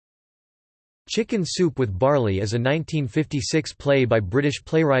Chicken Soup with Barley is a 1956 play by British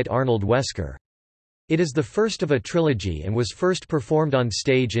playwright Arnold Wesker. It is the first of a trilogy and was first performed on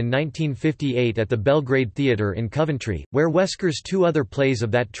stage in 1958 at the Belgrade Theatre in Coventry, where Wesker's two other plays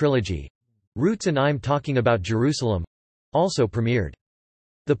of that trilogy, Roots and I'm Talking About Jerusalem, also premiered.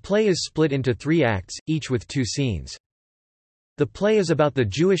 The play is split into 3 acts, each with 2 scenes. The play is about the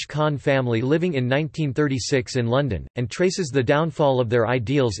Jewish Kahn family living in 1936 in London, and traces the downfall of their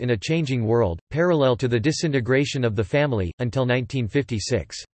ideals in a changing world, parallel to the disintegration of the family, until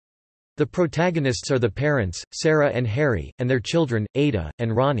 1956. The protagonists are the parents, Sarah and Harry, and their children, Ada,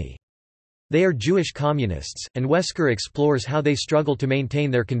 and Ronnie. They are Jewish communists, and Wesker explores how they struggle to maintain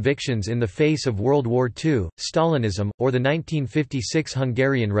their convictions in the face of World War II, Stalinism, or the 1956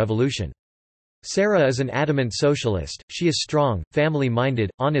 Hungarian Revolution. Sarah is an adamant socialist, she is strong,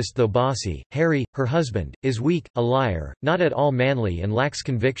 family-minded, honest though bossy. Harry, her husband, is weak, a liar, not at all manly and lacks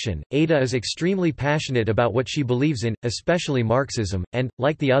conviction. Ada is extremely passionate about what she believes in, especially Marxism, and,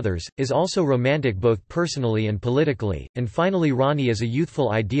 like the others, is also romantic both personally and politically. And finally Ronnie is a youthful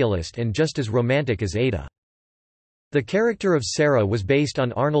idealist and just as romantic as Ada. The character of Sarah was based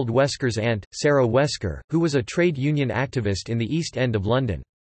on Arnold Wesker's aunt, Sarah Wesker, who was a trade union activist in the East End of London.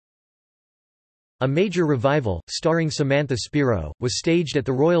 A major revival, starring Samantha Spiro, was staged at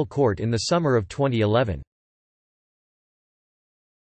the Royal Court in the summer of 2011.